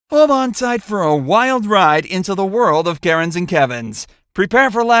all on site for a wild ride into the world of Karens and Kevins. Prepare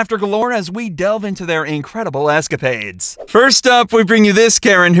for laughter galore as we delve into their incredible escapades. First up, we bring you this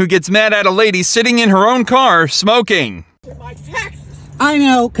Karen who gets mad at a lady sitting in her own car smoking. I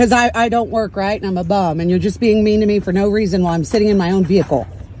know, because I don't work, right? And I'm a bum, and you're just being mean to me for no reason while I'm sitting in my own vehicle.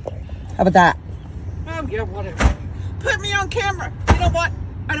 How about that? Yeah, whatever. Put me on camera. You know what?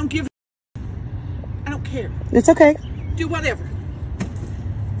 I don't give a I don't care. It's okay. Do whatever.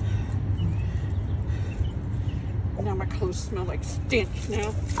 Now my clothes smell like stench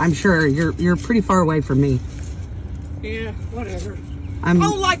now. I'm sure you're pretty far away from me. Yeah, whatever.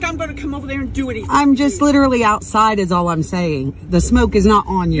 Like I'm going to come over there and do anything. I'm just literally outside is all I'm saying. The smoke is not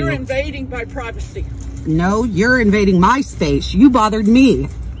on you. You're invading my privacy. No, you're invading my space. You bothered me.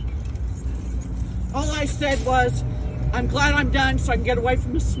 All I said was, I'm glad I'm done so I can get away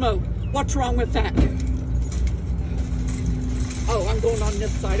from the smoke. What's wrong with that? Oh, I'm going on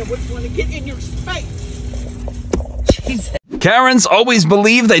this side. I wouldn't want to get in your space. Jesus. Karens always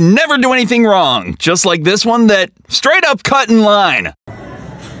believe they never do anything wrong, just like this one that straight up cut in line.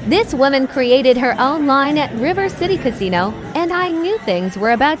 This woman created her own line at River City Casino, and I knew things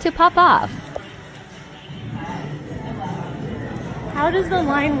were about to pop off. How does the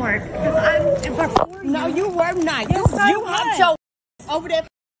line work? Because I'm before you. No, you were not. Yes, you humped your over that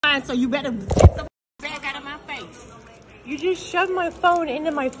line, so you better get the bag out of my face. You just shoved my phone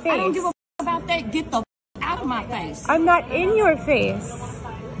into my face. I don't give a about that. Get the out of my face. I'm not in your face.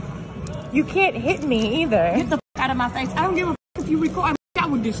 You can't hit me either. Get the out of my face. I don't give a if you record. I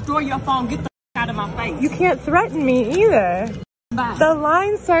would destroy your phone. Get the out of my face. You can't threaten me either. Bye. The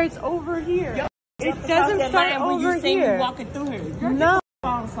line starts over here. It doesn't start over here. Walking through here. No,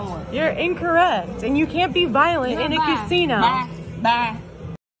 you're incorrect, and you can't be violent in a casino. Bye. Bye.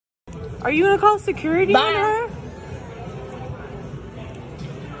 Are you gonna call security on her?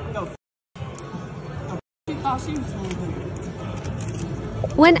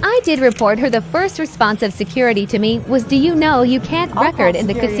 When I did report her, the first response of security to me was, "Do you know you can't record in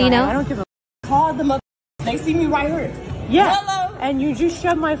the casino?" I don't give a call them up. They see me right here. Yeah. Hello. And you just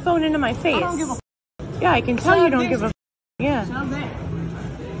shoved my phone into my face. I don't give a Yeah, I can tell you don't give a Yeah. Shove that.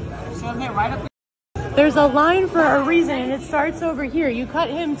 Shove that right up. There's a line for a reason, and it starts over here. You cut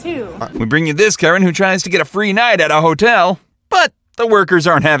him too. We bring you this Karen who tries to get a free night at a hotel, but the workers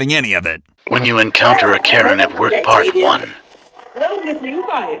aren't having any of it. When you encounter a Karen at work, part 1. Hello, this is you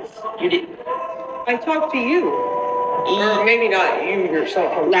guys. You did. I talked to you. Or maybe not you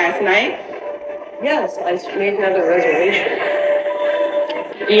yourself. Last night? Yes, I made another reservation.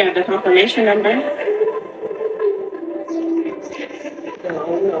 Do you have the confirmation number?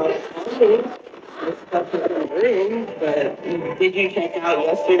 No. It's stuff in the room, but did you check out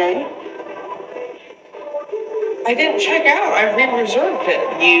yesterday? I didn't check out. I re-reserved it.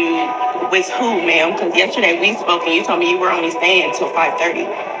 You, with who, ma'am? Because yesterday we spoke and you told me you were only staying until 5:30.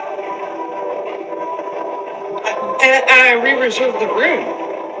 And I re-reserved the room.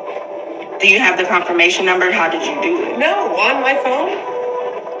 Do you have the confirmation number? How did you do it? No, on my phone.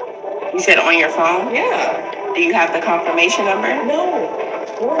 You said on your phone? Yeah. Do you have the confirmation number? No.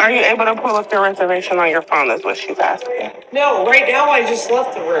 Are you able to pull up your reservation on your phone? Is what she's asking. No, right now I just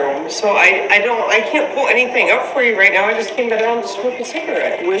left the room, so I can't pull anything up for you right now. I just came down to smoke a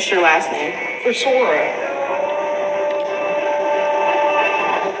cigarette. What's your last name? For Sora.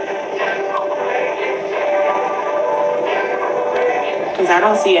 Because I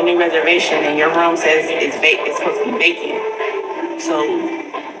don't see a new reservation, and your room says it's supposed to be vacant. So,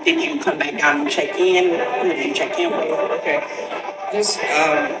 did you come back down and check in? Who did you check in with? Okay. Just,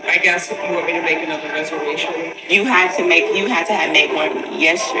 I guess if you want me to make another reservation. You had to make one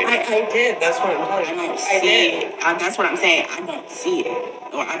yesterday. I did. That's what I'm telling you. I don't see it. That's what I'm saying. I don't see it.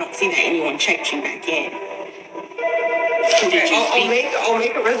 Or I don't see that anyone checked you back in. Okay, I'll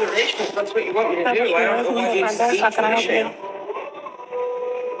make a reservation if that's what you want me to do. I don't know why you speak. How can I help you?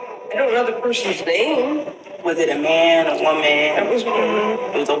 I don't know the person's name. Was it a man, a woman? It was a woman.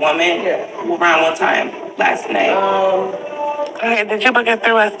 It was a woman? Yeah. Around what time last night? Okay, did you book it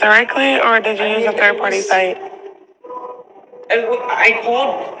through us directly, or did you use a third-party site? I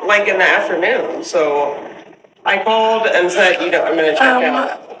called, like, in the afternoon, so I called and said, I'm going to check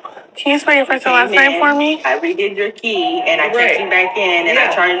out. Can you spell your first and last name for me? I redid your key, and I checked you back in, and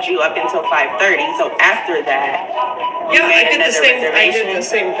I charged you up until 5:30, so after that, I did the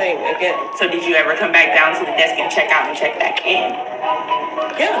same thing again. So did you ever come back down to the desk and check out and check back in?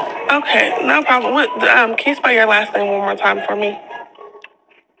 Yeah. Okay, no problem. Can you spell your last name one more time for me?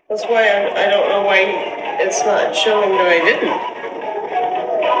 That's why I don't know why it's not showing that I didn't.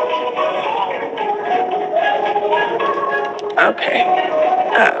 Okay.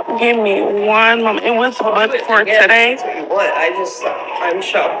 Give me one moment. It was booked for today. I'm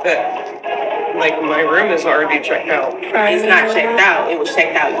shocked that, like, my room is already checked out. It's not checked out. It was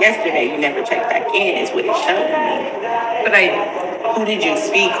checked out yesterday. You never checked back in, is what it showed me. But who did you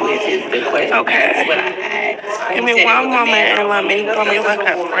speak with is the question. Okay. That's what I asked. Give me one moment and let me look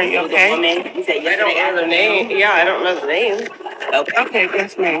up for you, okay? You said I don't know the name. Yeah, I don't know the name. Okay,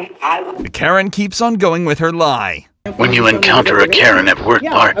 yes, ma'am. Karen keeps on going with her lie. When you encounter a Karen at work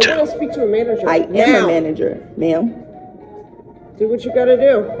part I 2. want to speak to a manager. I am a manager, ma'am. Do what you gotta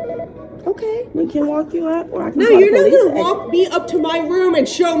do. Okay, we can walk you up, or I can No, call the you're not police. gonna walk me up to my room and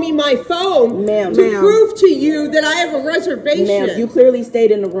show me my phone Ma'am. to prove to you that I have a reservation. Ma'am, you clearly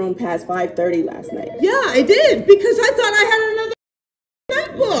stayed in the room past 5:30 last night. Yeah, I did, because I thought I had another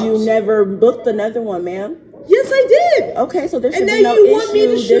night booked. You never booked another one, ma'am. Yes, I did. Okay, so there should And be now no you issue. want me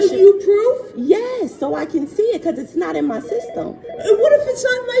to There show you proof? Yes, so I can see it, because it's not in my system. And what if it's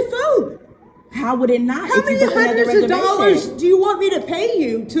not my phone? How would it not? How if you many booked another hundreds of dollars reservation? do you want me to pay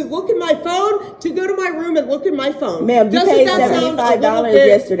you to look at my phone, to go to my room and look at my phone? Ma'am, you Doesn't paid that sound a little $75 bit-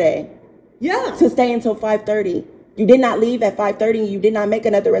 yesterday Yeah. to stay until 5:30. You did not leave at 5:30, and you did not make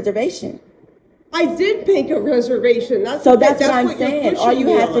another reservation. I did make a reservation. That's So that's what I'm you're saying. All pushing you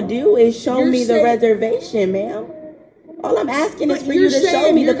me have to on. do is show You're me the saying- reservation, ma'am. All I'm asking is But for you're you to show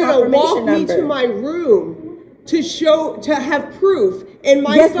saying me the you're gonna confirmation walk number. me to my room to have proof in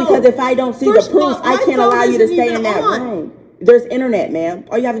my Yes, phone. because if I don't see First the of all, proof, I my can't phone allow you to isn't stay even in that on. room. There's internet, ma'am.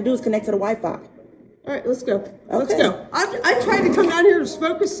 All you have to do is connect to the Wi-Fi. All right, let's go. Let's Okay. go. I tried to come down here to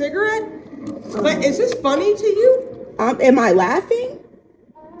smoke a cigarette, but is this funny to you? Am I laughing?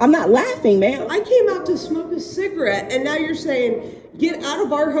 I'm not laughing, ma'am. I came out to smoke a cigarette, and now you're saying, get out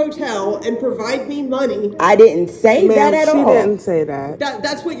of our hotel and provide me money. I didn't say that at all. She didn't say that.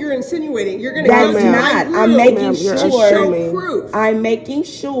 That's what you're insinuating. You're going to That's go to not. my I'm room making Ma'am, you're to sure. show proof. I'm making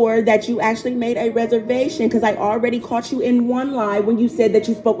sure that you actually made a reservation, because I already caught you in one lie when you said that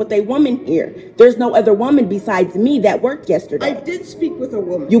you spoke with a woman here. There's no other woman besides me that worked yesterday. I did speak with a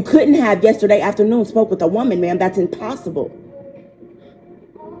woman. You couldn't have yesterday afternoon spoke with a woman, ma'am. That's impossible.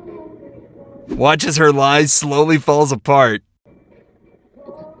 Watch as her lie slowly falls apart.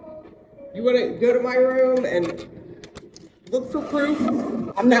 You want to go to my room and look for proof?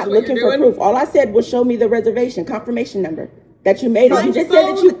 I'm not That's what looking you're for doing? proof. All I said was show me the reservation confirmation number that you made. You Find just your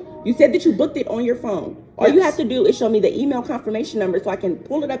said that phone. you said that you booked it on your phone. All you Yes. have to do is show me the email confirmation number so I can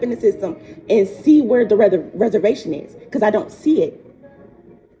pull it up in the system and see where the reservation is, because I don't see it.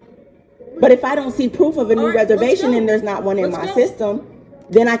 But if I don't see proof of a new All right, let's reservation go. and there's not one in Let's my go. system,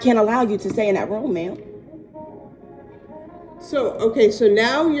 then I can't allow you to stay in that room, ma'am. So, okay, so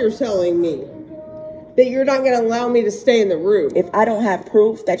now you're telling me that you're not going to allow me to stay in the room. If I don't have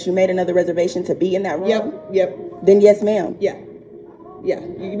proof that you made another reservation to be in that room, Yep. then yes, ma'am. Yeah.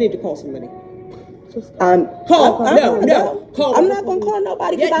 You need to call somebody. Call. Call. I'm not gonna call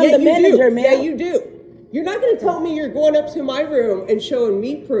nobody because Yeah, I'm the you manager, do. man. Yeah, you do. You're not going to tell me you're going up to my room and showing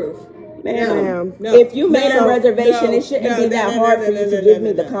me proof. Ma'am, No. if you made a No. reservation, No. it shouldn't No. be No. that No. hard No. for No. you to No. give No.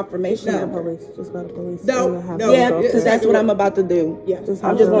 me the No. confirmation No. number. Police. Just go to police. No. And have No. them Yeah, go. because that's what I'm about to do. Yeah.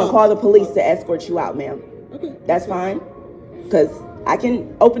 I'm just gonna call the police to escort you out, ma'am. Okay. That's fine, because I can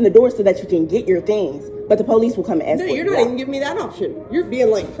open the door so that you can get your things, but the police will come and No, escort you're you not out. even giving me that option. You're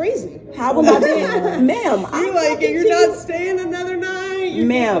being like crazy. How am I being, ma'am? You're like, you're not staying another night.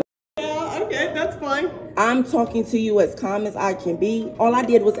 Ma'am. Yeah, okay, that's fine. I'm talking to you as calm as I can be. All I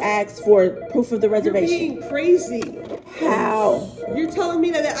did was ask for proof of the You're reservation. being crazy. How? You're telling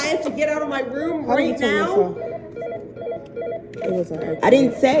me that I have to get out of my room How do you right tell now? yourself? It was an accident. I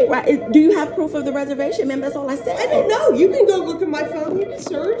didn't say, right? Do you have proof of the reservation, ma'am? That's all I said. I don't know. You can go look at my phone. You can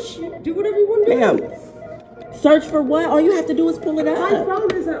search. You do whatever you want to do. Ma'am, search for what? All you have to do is pull it My up.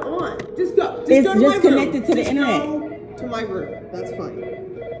 phone isn't on. Just go. It's go to just my room. connected to the internet. Go to my room. That's fine.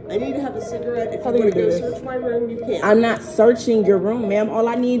 I need to have a cigarette. If How you do want to you go do this? search my room, you can. I'm not searching your room, ma'am. All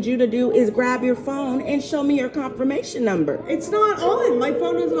I need you to do is grab your phone and show me your confirmation number. It's not on. My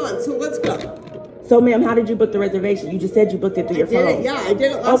phone is on. So let's go. So, ma'am, how did you book the reservation? You just said you booked it through your Did phone. it? Yeah, I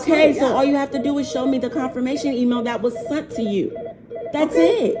did it last Okay, night. so yeah. all you have to do is show me the confirmation email that was sent to you. That's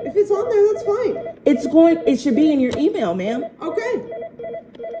Okay. it. If it's on there, that's fine. It should be in your email, ma'am. Okay.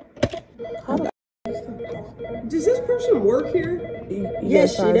 Does this person work here?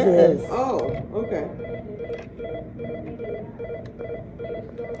 Yes, she I does. did. Oh, okay.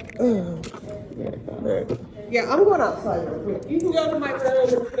 Yeah, I'm going outside real quick. You can go to my room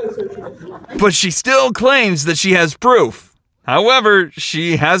and go search it. But she still claims that she has proof. However,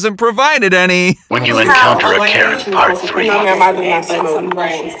 she hasn't provided any. When you encounter a Karen, part 3. No, ma'am, I do not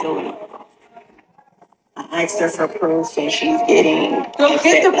smoke. I I asked her for proof, and she's getting. Go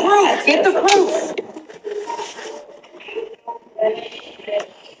get the proof. Get the proof.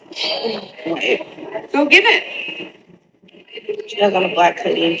 Wait. Go get it. She has on a black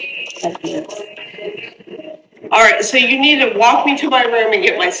hoodie. All right, so you need to walk me to my room and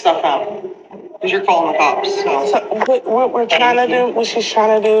get my stuff out. Because you're calling the cops. So what we're trying to do, what she's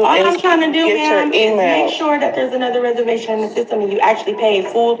trying to do All is I'm trying to do, get your ma'am, is email. make sure that there's another reservation in the system and you actually paid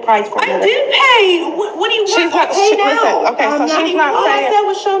full price for it. I did pay. What do you want She's to not, pay now? listen, okay, so she's not All I saying. said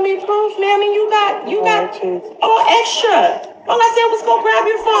was show me proof, ma'am, and you got geez. all extra. All I said was go grab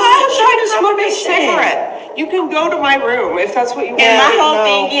your phone. I'm trying to Show smoke a confirmation. cigarette. You can go to my room if that's what you want. And my whole No,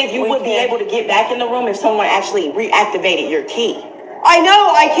 thing is you we would be can't. able to get back in the room if someone actually reactivated your key. I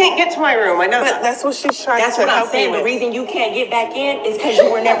know I can't get to my room. I know But that. that's what she's trying That's to what I'm help you saying. The with. reason you can't get back in is because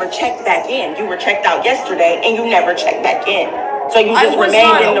you were never checked back in. You were checked out yesterday and you never checked back in. So you I just was remained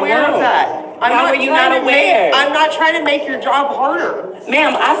not in the aware room. of that. Why were you not aware? I'm not trying to make your job harder.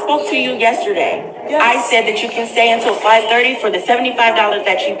 Ma'am, I spoke to you yesterday. Yes. I said that you can stay until 5:30 for the $75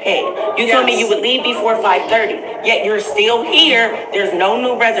 that you paid. You told me Yes. you would leave before 5:30. Yet you're still here. There's no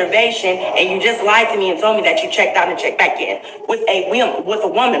new reservation, and you just lied to me and told me that you checked out and checked back in with a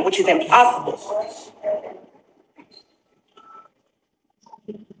woman, which is impossible.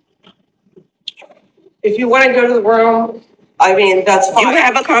 If you want to go to the room, I mean, that's fine. You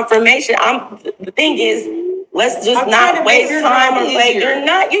have a confirmation. The thing is, let's just I'm trying not to make waste your time job or play. easier. You're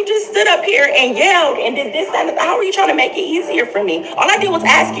not. You just stood up here and yelled and did this and that. How are you trying to make it easier for me? All I did was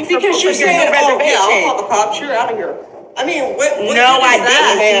ask you for Because you're your saying, new oh, yeah, reservation. I'll call the cops. You're out of here. I mean, what No, good I is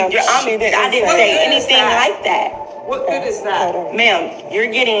that? didn't. Ma'am, she didn't I didn't say say that. anything like that. What good is that? Ma'am, you're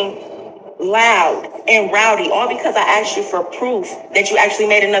getting loud and rowdy all because I asked you for proof that you actually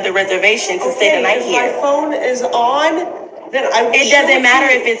made another reservation to stay the night if here. my phone is on, then I will It show doesn't matter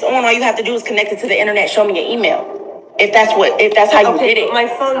to you. if it's on. All you have to do is connect it to the internet. Show me your email. If that's how you Okay, did it. but my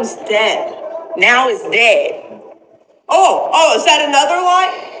phone's dead. Now it's dead. Oh, is that another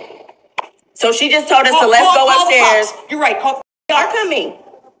lie? So she just told us to let's go call the upstairs. cops. You're right. Call. They are coming.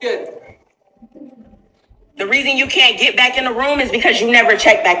 Good. The reason you can't get back in the room is because you never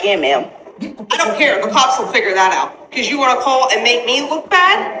checked back in, ma'am. I don't care. The cops will figure that out. Because you want to call and make me look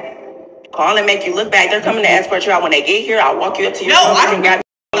bad? Call and make you look back. They're coming to escort you out. When they get here, I'll walk you up to your No, room I and don't. grab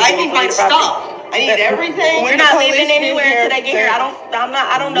I need my stuff. I need everything. We're the not police leaving get anywhere here, until they get here.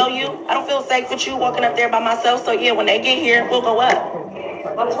 I don't know you. I don't feel safe with you walking up there by myself. So yeah, when they get here, we'll go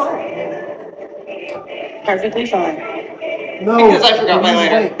up. That's fine. Perfectly fine. Because I forgot my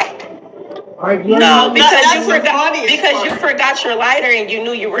lighter. No, because that's you the forgot funniest because part. you forgot your lighter and you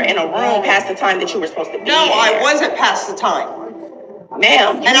knew you were in a room past the time that you were supposed to be. No, in I there. wasn't past the time.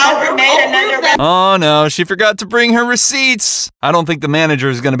 Ma'am, you And I'll never prove made another that. Oh no, she forgot to bring her receipts. I don't think the manager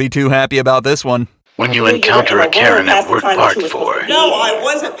is going to be too happy about this one. When you encounter a Karen at work part 4, No, I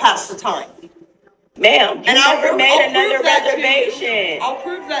wasn't past the time. Ma'am, you And never made another prove that to you. reservation. I'll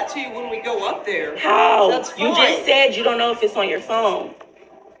prove that to you when we go up there. How? That's You fine. just said you don't know if it's on your phone.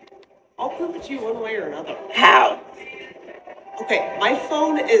 I'll prove it to you one way or another. How? Okay, my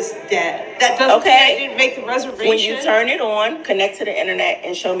phone is dead. That doesn't mean I didn't make the reservation. When you turn it on, connect to the internet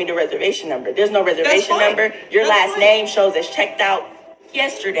and show me the reservation number. There's no reservation fine. number. Your That's last fine. name shows as checked out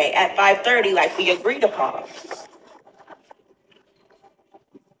yesterday at 5:30 like we agreed upon.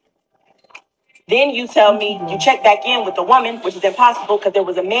 Then you tell me you checked back in with the woman, which is impossible because there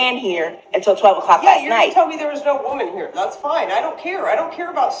was a man here until 12 o'clock Yeah, last you're night. gonna tell me there was no woman here. That's fine. I don't care. I don't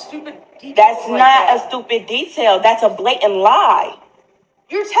care about stupid details. That's like not that. a stupid detail. That's a blatant lie.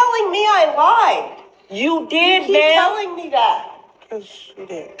 You're telling me I lied. You did, Keep ma'am. telling me that.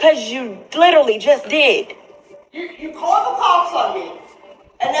 Because you literally just did. You called the cops on me,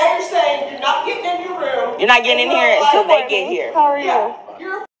 and now you're saying you're not getting in your room. You're not getting in here until they get here. How are you? Yeah,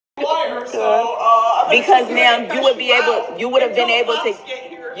 you're a liar. So I'm gonna Because, sit here ma'am, and you would cuss be out able, you would have been until able the to, cops get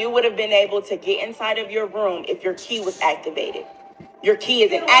here. you would have been able to get inside of your room if your key was activated. Your key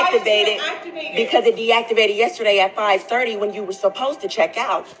isn't Then why isn't it activated activated? because it deactivated yesterday at 5:30 when you were supposed to check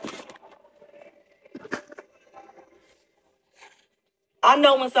out. I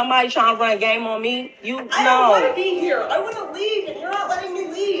know when somebody's trying to run a game on me, you I don't want to know. be here. I want to leave, and you're not letting me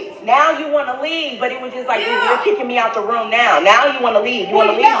leave. Now you want to leave, but it was just like Yeah. you're kicking me out the room now. Now you want to leave. You want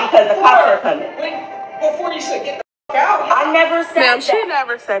to leave Yeah, because the cops are before- coming. Before you said get the f out. I never said Ma'am, that. she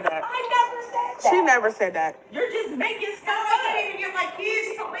never said that. I never said that. She never said that. You're just making stuff I up. can't even get my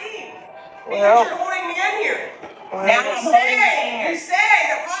keys to leave. Well. Because you're holding me in here. Now I'm holding your You hand. say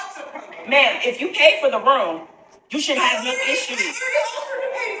the cops are coming. Ma'am, if you paid for the room, you should have no issues. You offered to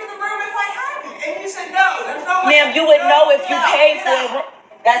pay for the room if I hadn't, and you said no. There's no way. Ma'am, you would know if you paid for a room.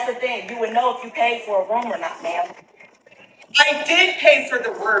 That's the thing. You would know if you paid for a room or not, ma'am. I did pay for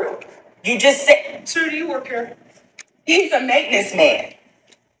the room. You just said. Sir, do you work here? He's a maintenance man.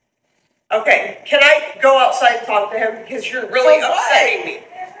 Okay, can I go outside and talk to him? Because you're really upsetting me.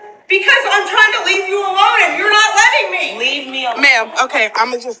 Because I'm trying to leave you alone and you're not letting me. Leave me alone. Ma'am, okay,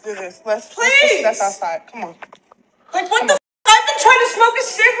 I'm gonna just do this. Let's Please. step outside. Come on. Like, what the f? I've been trying to smoke a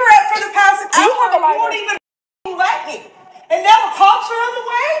cigarette for the past hour. You won't even let me. And now the cops are on the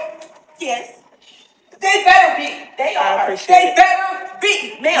way? Yes. They better be. They are. They better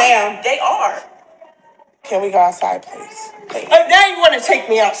be. Ma'am, they are. Can we go outside, please? Now you want to take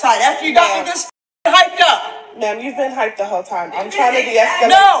me outside after you got me this hyped up. Ma'am, you've been hyped the whole time. I'm trying to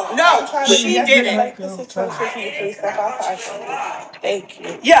de-escalate. No, she did it. The situation. Can you please step outside for me? Thank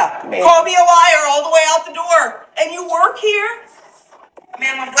you. Yeah, call me a liar all the way out the door. And you work here?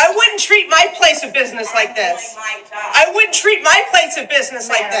 Ma'am, I wouldn't treat my place of business like this. I wouldn't treat my place of business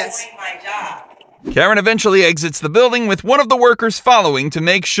like this. my job. Karen eventually exits the building with one of the workers following to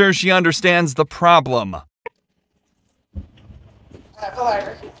make sure she understands the problem.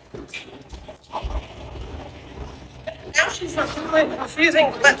 Now she's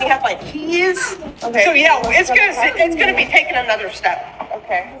refusing to let me have my keys. Okay. So yeah, it's gonna be taking another step.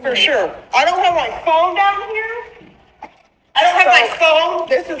 Okay. For sure. I don't have my phone down here. I don't have my phone.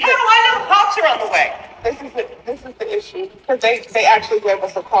 How do I know cops are on the way? This is the issue because they actually gave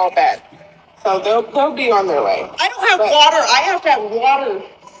us a call back, so they'll be on their way. I don't have water. I have to have water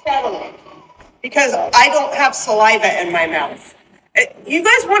settling because I don't have saliva in my mouth. You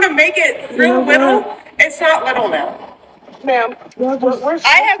guys want to make it real little? It's not little now. Ma'am,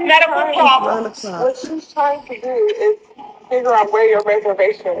 I have medical problems. What she's trying to do is figure out where your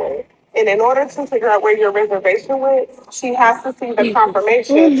reservation went. And in order to figure out where your reservation went, she has to see the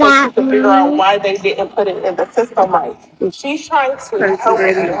confirmation so she can figure out why they didn't put it in the system right. She's trying to help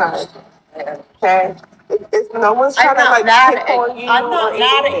you. Okay? It's no one's trying to pick on you. I'm not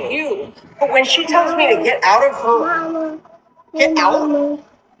mad at you. But when she tells me to get out of her, get out,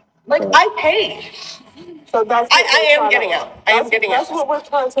 like I paid. So that's I am getting out. That's what we're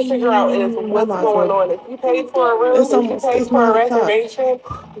trying to figure out is what's going on. If you paid for a room, if you paid for a reservation,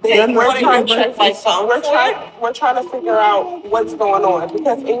 then we're trying to check my phone. We're trying to figure out what's going on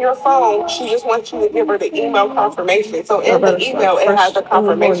because in your phone, she just wants you to give her the email confirmation. So in the email, it has the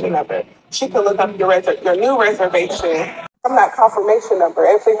confirmation number. She can look up your new reservation from that confirmation number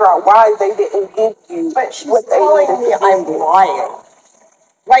and figure out why they didn't give you what they telling me I'm lying.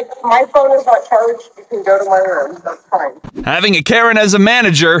 Like, my phone is not charged, you can go to my room, that's fine. Having a Karen as a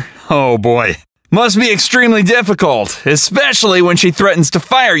manager, oh boy, must be extremely difficult, especially when she threatens to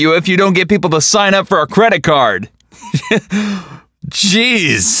fire you if you don't get people to sign up for a credit card.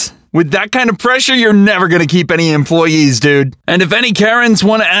 Jeez. With that kind of pressure, you're never gonna keep any employees, dude. And if any Karens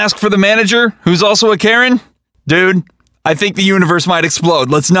want to ask for the manager, who's also a Karen, dude, I think the universe might explode.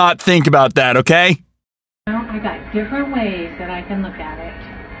 Let's not think about that, okay? I got different ways that I can look at it.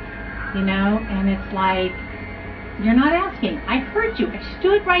 You know, and it's like, you're not asking. I heard you. I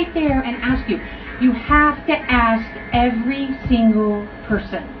stood right there and asked you. You have to ask every single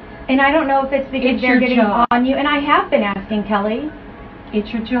person. And I don't know if it's because they're getting on you. And I have been asking, Kelly.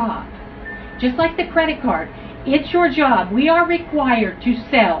 It's your job. Just like the credit card. It's your job. We are required to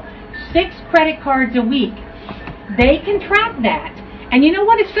sell 6 credit cards a week. They can track that. And you know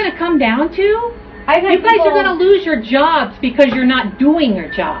what it's going to come down to? You guys are going to lose your jobs because you're not doing your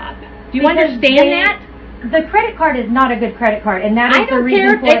job. Do you understand that? The credit card is not a good credit card, and that is the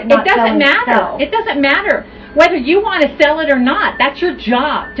reason for it doesn't matter. It doesn't matter whether you want to sell it or not. That's your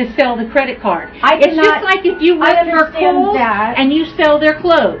job to sell the credit card. It's just like if you work for Kohl's and you sell their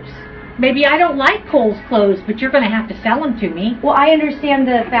clothes. Maybe I don't like Kohl's clothes, but you're going to have to sell them to me. Well, I understand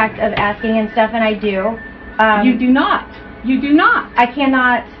the fact of asking and stuff, and I do. You do not. You do not. I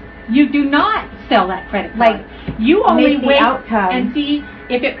cannot. You do not sell that credit card. Like, you only wait outcome. and see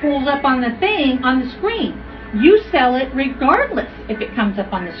if it pulls up on the thing on the screen. You sell it regardless if it comes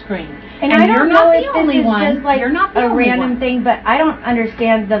up on the screen. And I don't know if this is just like you're not the a only random one. thing, but I don't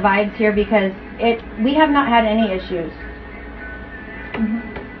understand the vibes here because we have not had any issues.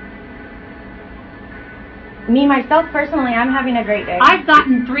 Me, myself, personally, I'm having a great day. I've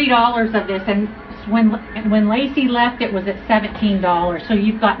gotten $3 of this, and when Lacey left, it was at $17, so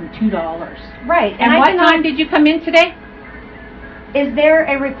you've gotten $2. Right. And what time did you come in today? Is there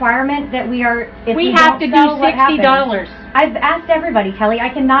a requirement that we are? If we have to do $60. I've asked everybody, Kelly. I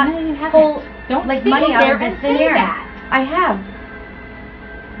cannot pull money out of this in air. I have.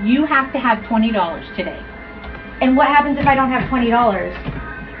 You have to have $20 today. And what happens if I don't have $20?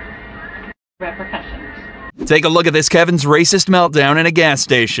 Repercussions. Take a look at this Kevin's racist meltdown in a gas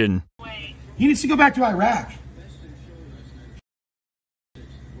station. He needs to go back to Iraq.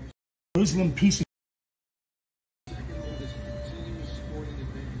 Muslim piece of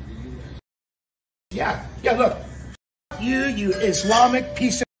Yeah, look. You Islamic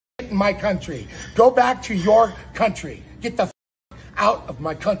piece of in my country. Go back to your country. Get the out of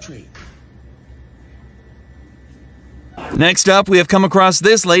my country. Next up, we have come across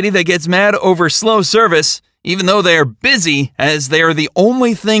this lady that gets mad over slow service, even though they are busy, as they are the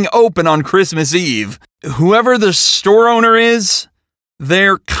only thing open on Christmas Eve. Whoever the store owner is,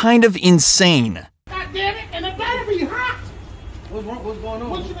 they're kind of insane. God damn it, and it better be hot! What's going on?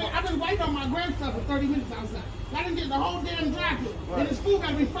 What you mean? I've been waiting on my grandson for 30 minutes outside. I didn't get the whole damn drive-thru, and his food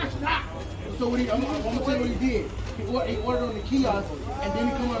gotta be fresh and hot. So what I'm gonna tell you what he did. He ordered on the kiosk, and then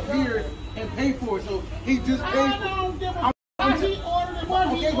he come up here and pay for it. So he just paid for it. I'm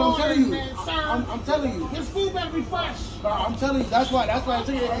telling you. His food better be fresh. I'm telling you. That's why it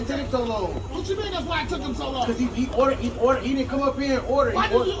took him so long. What you mean? That's why it took him so long? Because he ordered. He didn't come up here and order. Why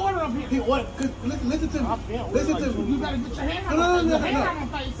did he order up here? He ordered. Cause listen to me. Listen to me. You gotta get your hand on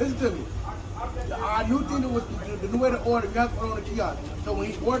my face. Listen to me. Our new thing was the new way to order. You have to order on the kiosk. So when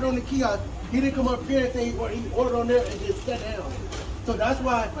he ordered on the kiosk, he didn't come up here and say he ordered on there and just sat down. So that's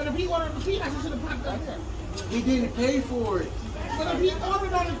why. But if he ordered on the kiosk, he should have popped up there. He didn't pay for it. But if he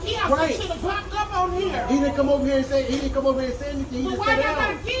ordered on the kiosk, right, he should have popped up on here. He didn't come over here and say anything. He just sat down.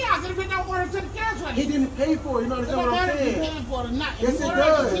 Why not the kiosk if he don't order to the cash register? He didn't pay for it. You know what I'm saying? Yes, it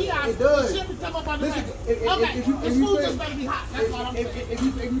does. It does. Listen, if you food just better be hot. That's what I'm saying. If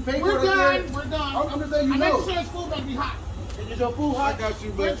you pay for it, we're done. I'm just letting you know. I'm making sure his food better be hot. Is your food hot? I got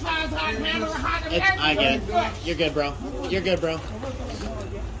you, but I get it. You're good, bro. You're good, bro.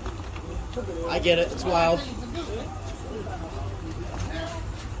 I get it. It's wild.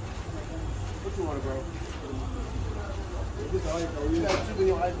 What you want, bro? I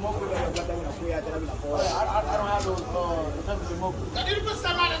don't have those temperature smokers. I need to put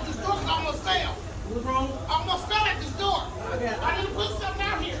something out at this door because I almost fell. What's wrong? I almost fell at this door. I need to put something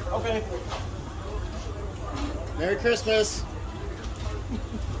out here. Okay. Merry Christmas.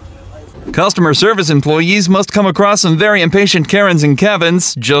 Customer service employees must come across some very impatient Karens and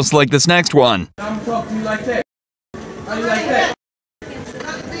Kevins, just like this next one. I'm gonna talk to you like that. How do you like that?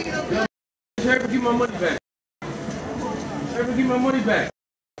 Ever give my money back? Ever give my money back?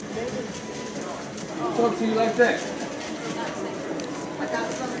 Talk to you like that.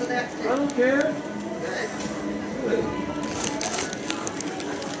 I don't care.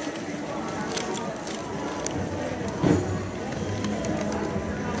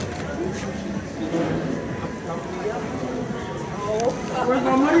 Where's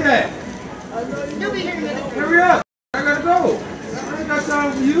my money at? Hurry up! I gotta go. I ain't got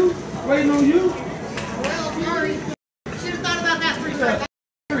time for you. Waiting on you. Well, sorry. Should have thought about that 3 seconds.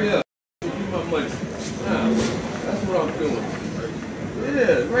 Hurry up. Give me my money. Nah, that's what I'm doing.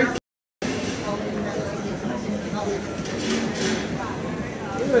 Yeah, right.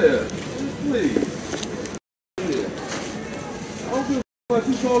 Yeah, please. Yeah. I don't give a fuck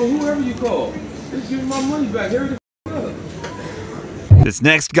you call or whoever you call. Just give me my money back. Hurry the fuck up. This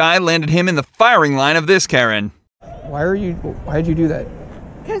next guy landed him in the firing line of this Karen. Why'd you do that?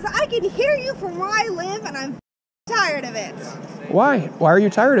 Because I can hear you from where I live and I'm tired of it. Why? Why are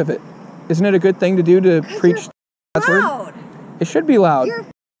you tired of it? Isn't it a good thing to do to preach God's word? It should be loud. You're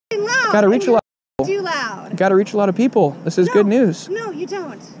loud. Gotta reach a lot of people. Too loud. Gotta reach a lot of people. This is good news. No, you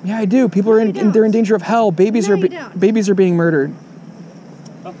don't. Yeah, I do. People are they're in danger of hell. Babies are being murdered.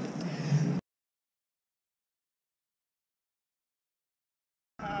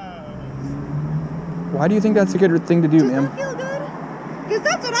 Why do you think that's a good thing to do, ma'am? Does that feel good? Because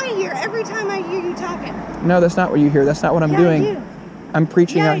that's what I hear every time I hear you talking. No, that's not what you hear. That's not what I'm doing. I do. I'm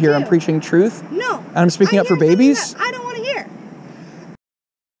preaching out here. I'm preaching truth. No. And I'm speaking up for babies. I don't want to hear.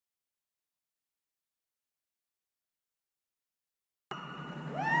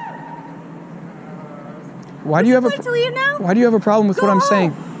 Why do you have Why do you have a problem with what I'm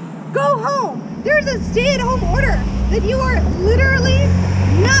saying? Go home. There's a stay-at-home order that you are literally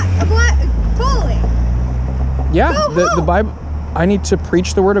not following. Yeah, the Bible. I need to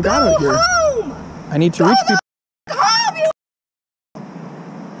preach the word of God out here. Go home. I need to reach people. Home, you.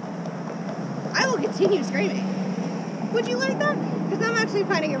 I will continue screaming. Would you like that? Because I'm actually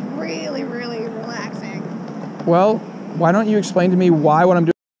finding it really, really relaxing. Well, why don't you explain to me why what I'm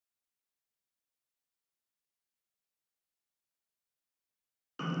doing?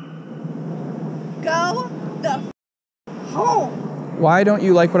 Go the home. Why don't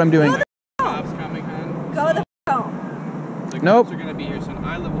you like what I'm doing? Go the home. Nope. Are gonna be here soon.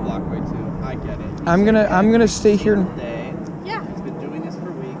 I live a block away too. I get it. I'm gonna stay here. Yeah. He's been doing this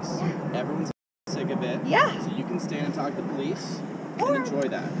for weeks. Everyone's sick of it. Yeah. So you can stand and talk to the police and enjoy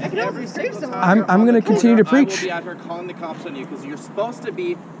that. I And can every also scream single some time more. I'm gonna continue to I will preach. be out here calling the cops on you because you're supposed to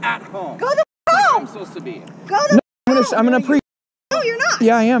be at home. Go the like home. I'm supposed to be. Go the I'm gonna preach. No, you're not.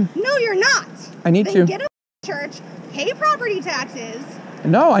 Yeah, I am. No, you're not. I need then to. Get a church, pay property taxes.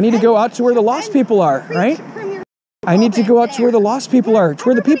 No, I need to go out to where the lost people are, right? I need to go out to where the lost people are, to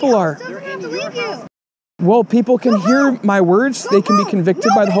where the people are. Doesn't have to leave you. Well, people can hear my words. They can be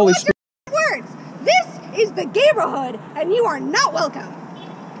convicted by the Holy Spirit. Words. This is the neighborhood, and you are not welcome.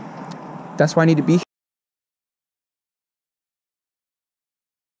 That's why I need to be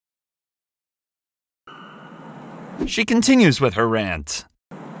here. She continues with her rant.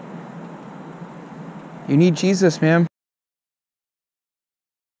 You need Jesus, ma'am.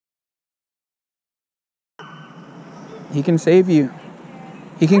 He can save you.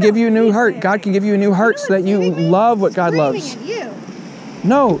 He can give you a new heart. God can give you a new heart so that you love what God loves.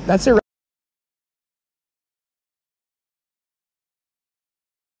 No, that's irrational.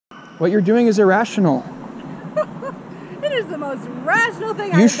 What you're doing is irrational. It is the most rational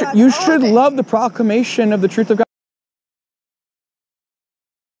thing You I've should done. you should love the proclamation of the truth of God.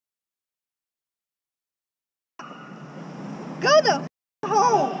 Go the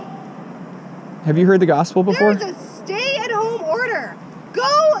home. Have you heard the gospel before? There's a stay-at-home order.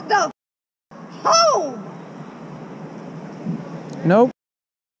 Go the home. Nope.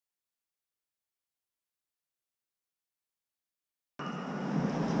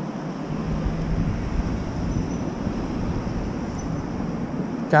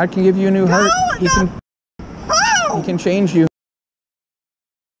 God can give you a new heart. He can change you.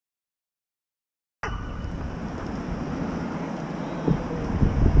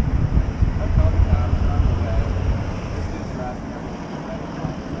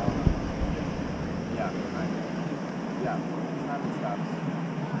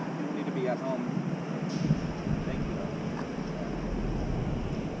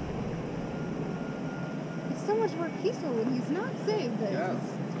 It's so much more peaceful when he's not saved. Yeah,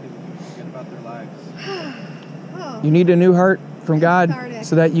 forget about their lives. Oh. You need a new heart from God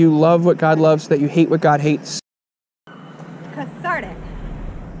so that you love what God loves, so that you hate what God hates. Cathartic.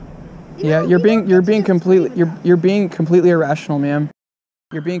 Yeah, you're being completely irrational, ma'am.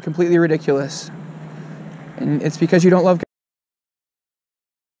 You're being completely ridiculous. And it's because you don't love God.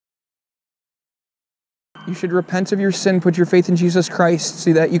 You should repent of your sin, put your faith in Jesus Christ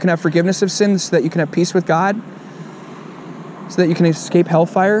so that you can have forgiveness of sins, so that you can have peace with God, so that you can escape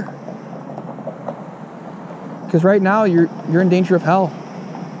hellfire. Because right now you're in danger of hell.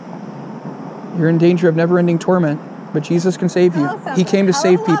 You're in danger of never-ending torment. But Jesus can save you. He came to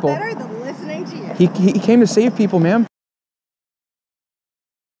save people. Better than listening to you. He came to save people, ma'am.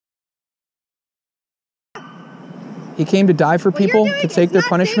 He came to die for people, to take their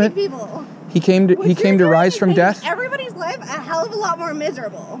punishment. He came to rise from death. Everybody's life a hell of a lot more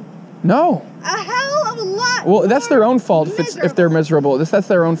miserable. No. A hell of a lot. Well, that's their own fault if they're miserable. That's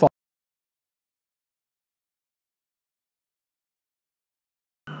their own fault.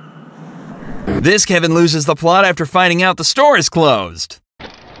 This Kevin loses the plot after finding out the store is closed.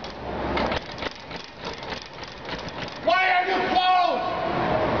 Why are you closed?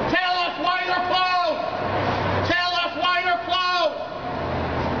 Tell us why you're closed. Tell us why you're closed.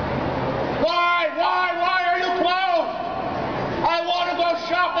 Why are you closed? I want to go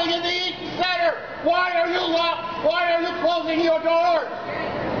shopping in the Eaton Center. Why are you locked? Why are you closing your doors?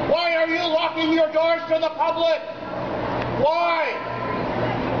 Why are you locking your doors to the public? Why?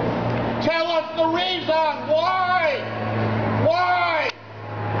 Tell us the reason. Why? Why?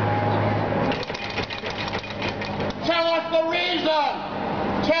 Tell us the reason.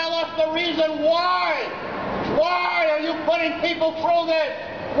 Tell us the reason why. Why are you putting people through this?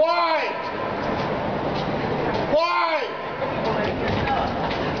 Why? Why?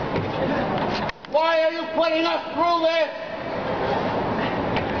 Why are you putting us through this?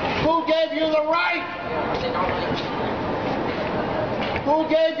 Who gave you the right? Who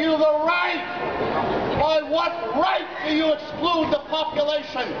gave you the right? By what right do you exclude the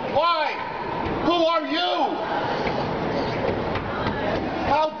population? Why? Who are you?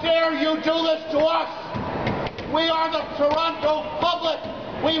 How dare you do this to us? We are the Toronto public.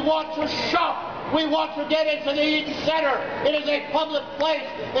 We want to shop. We want to get into the Eaton Center. It is a public place.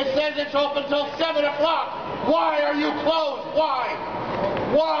 It says it's open till 7 o'clock. Why are you closed? Why?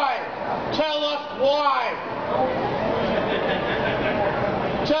 Why? Tell us why.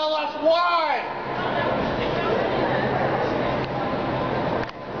 Tell us why.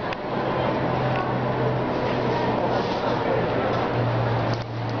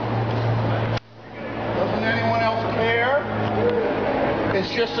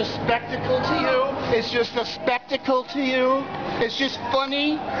 It's just a spectacle to you? It's just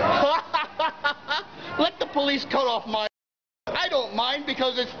funny? Let the police cut off my... I don't mind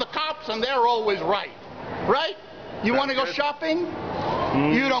because it's the cops and they're always right. Right? You want to go shopping?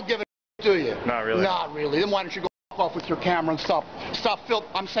 You don't give a do you? Not really. Not really. Then why don't you go off with your camera and stop film?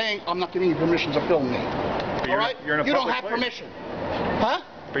 I'm saying I'm not giving you permission to film me. All right? You don't have permission. Huh?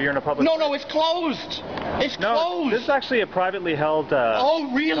 But you're in a public... No, it's closed. It's closed. This is actually a privately held...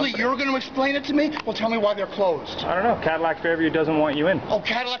 oh, really? company. You're going to explain it to me? Well, tell me why they're closed. I don't know. Cadillac Fairview doesn't want you in. Oh,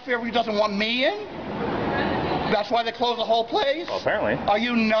 Cadillac Fairview doesn't want me in? That's why they closed the whole place? Well, apparently. Are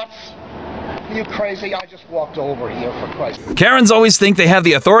you nuts? Are you crazy? I just walked over here, for Christ's sake. Karens always think they have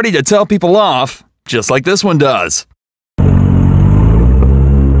the authority to tell people off, just like this one does.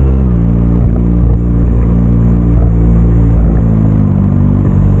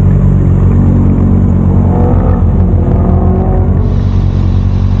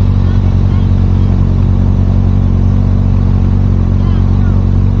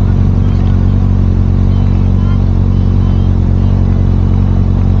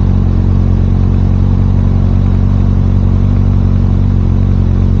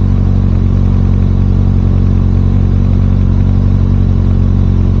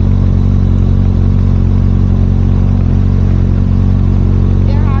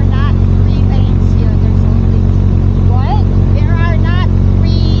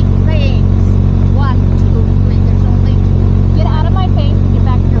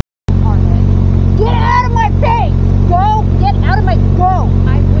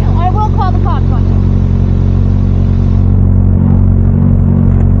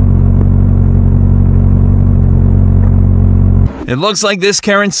 It looks like this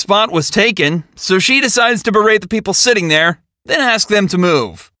Karen's spot was taken, so she decides to berate the people sitting there, then ask them to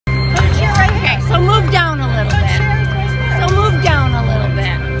move. Okay, so move down a little bit. So move down a little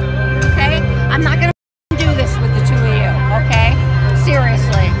bit. Okay? I'm not gonna do this with the two of you, okay?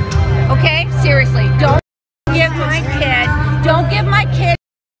 Seriously. Okay? Seriously. Don't give my kid.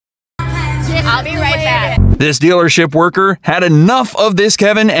 I'll be right back. This dealership worker had enough of this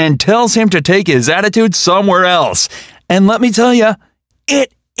Kevin and tells him to take his attitude somewhere else. And let me tell you,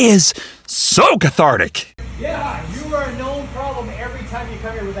 it is so cathartic. Yeah, you are a known problem every time you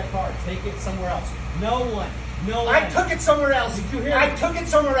come here with that car. Take it somewhere else. No one. I took it somewhere else. Did you hear me? I took it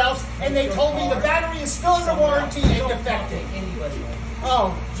somewhere else, and they told me the battery is still under warranty and defective.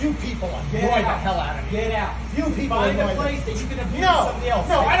 Oh, you people annoy the hell out of me. Get out. You people annoy me. Find a place that you can abuse somebody else.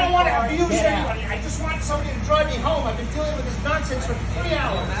 No, I don't want to abuse anybody. I just want somebody to drive me home. I've been dealing with this nonsense for 3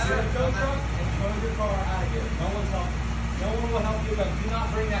 hours. You're a tow truck and tow your car out of here. No one's helping. No one will help you, but do not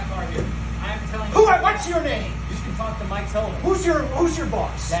bring that car here. I'm telling you. What's your name? You can talk to Mike Sullivan. Who's your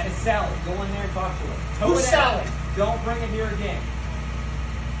boss? That is Sally. Go in there and talk to her. Who's Sally? Don't bring it here again.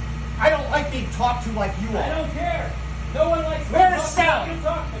 I don't like being talked to like you are. I don't care. No one likes me. Where's Sally?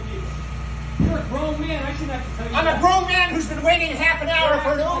 You're a grown man. I shouldn't have to tell you. I'm a grown man who's been waiting half an hour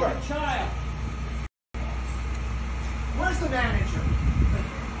for an Uber. Like a child. Where's the manager?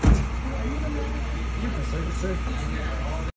 Are you the manager? Sir.